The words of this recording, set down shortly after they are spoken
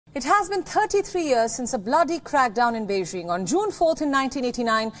It has been 33 years since a bloody crackdown in Beijing. On June 4th in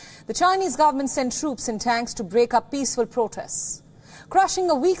 1989, the Chinese government sent troops in tanks to break up peaceful protests, crushing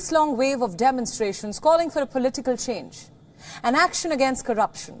a weeks-long wave of demonstrations calling for a political change and action against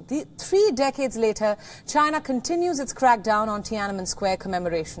corruption. 3 decades later, China continues its crackdown on Tiananmen Square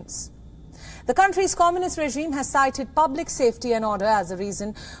commemorations. The country's communist regime has cited public safety and order as a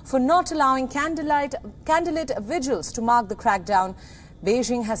reason for not allowing candlelit vigils to mark the crackdown.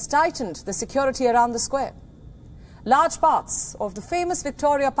 Beijing has tightened the security around the square. Large parts of the famous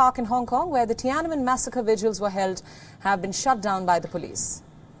Victoria Park in Hong Kong, where the Tiananmen massacre vigils were held, have been shut down by the police.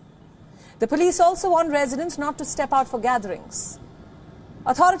 The police also warned residents not to step out for gatherings.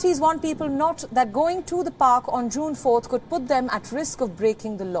 Authorities warn people not that going to the park on June 4th could put them at risk of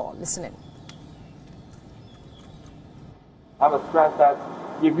breaking the law. Listen in. I must stress that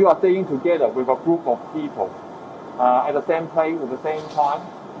if you are staying together with a group of people, at the same place, at the same time,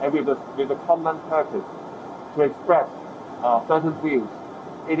 and with a common purpose to express certain views,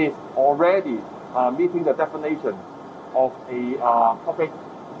 it is already meeting the definition of a topic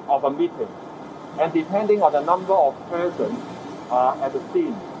of a meeting. And depending on the number of persons at the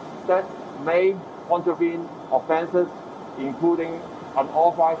scene, that may contravene offences, including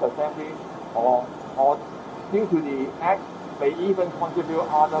unauthorized assembly, or due to the act, may even contribute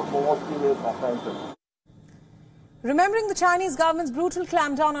other more serious offences. Remembering the Chinese government's brutal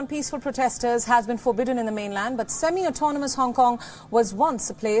clampdown on peaceful protesters has been forbidden in the mainland, but semi-autonomous Hong Kong was once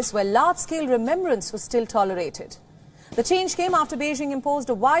a place where large-scale remembrance was still tolerated. The change came after Beijing imposed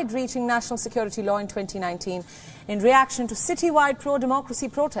a wide-reaching national security law in 2019 in reaction to citywide pro-democracy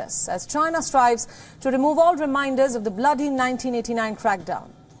protests, as China strives to remove all reminders of the bloody 1989 crackdown.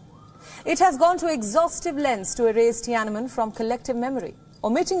 It has gone to exhaustive lengths to erase Tiananmen from collective memory,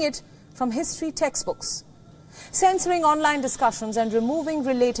 omitting it from history textbooks, censoring online discussions and removing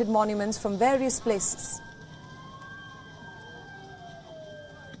related monuments from various places.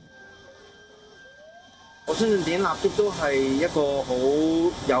 I相信點蠟燭都係一個好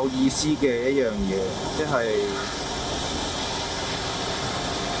有意思嘅一樣嘢，即係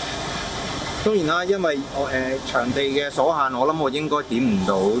當然啦，因為場地嘅所限，我諗我應該點唔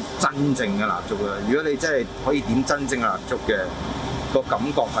到真正嘅蠟燭啦。如果你真係可以點真正嘅蠟燭嘅，個感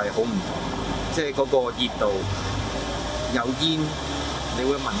覺係好唔同。即係嗰個熱度有煙，你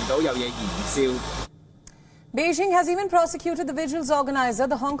會聞到有嘢燃燒。Beijing has even prosecuted the vigil's organizer,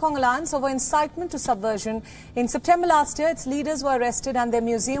 the Hong Kong Alliance, over incitement to subversion. In September last year, its leaders were arrested and their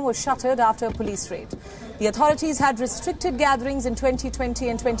museum was shuttered after a police raid. The authorities had restricted gatherings in 2020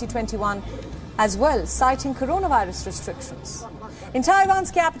 and 2021 as well, citing coronavirus restrictions. In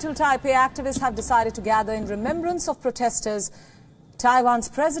Taiwan's capital, Taipei, activists have decided to gather in remembrance of protesters. Taiwan's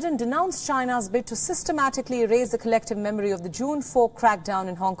president denounced China's bid to systematically erase the collective memory of the June 4 crackdown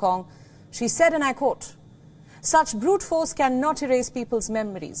in Hong Kong. She said, and I quote, "Such brute force cannot erase people's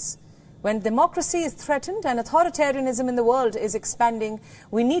memories. When democracy is threatened and authoritarianism in the world is expanding,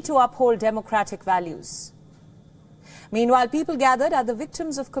 we need to uphold democratic values." Meanwhile, people gathered at the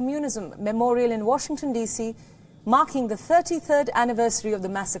Victims of Communism Memorial in Washington, D.C., marking the 33rd anniversary of the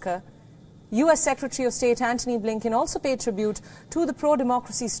massacre. U.S. Secretary of State Antony Blinken also paid tribute to the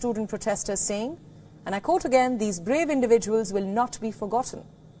pro-democracy student protesters, saying, and I quote again, "These brave individuals will not be forgotten."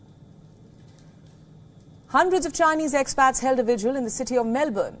 Hundreds of Chinese expats held a vigil in the city of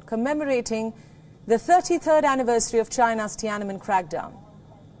Melbourne, commemorating the 33rd anniversary of China's Tiananmen crackdown.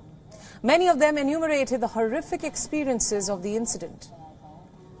 Many of them enumerated the horrific experiences of the incident.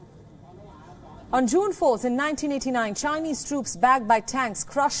 On June 4th in 1989, Chinese troops backed by tanks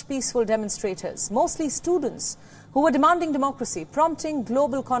crushed peaceful demonstrators, mostly students who were demanding democracy, prompting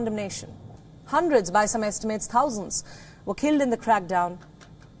global condemnation. Hundreds, by some estimates thousands, were killed in the crackdown.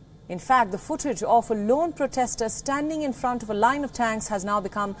 In fact, the footage of a lone protester standing in front of a line of tanks has now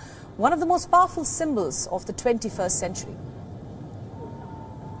become one of the most powerful symbols of the 21st century.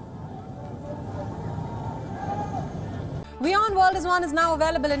 WION World is now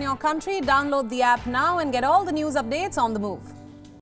available in your country. Download the app now and get all the news updates on the move.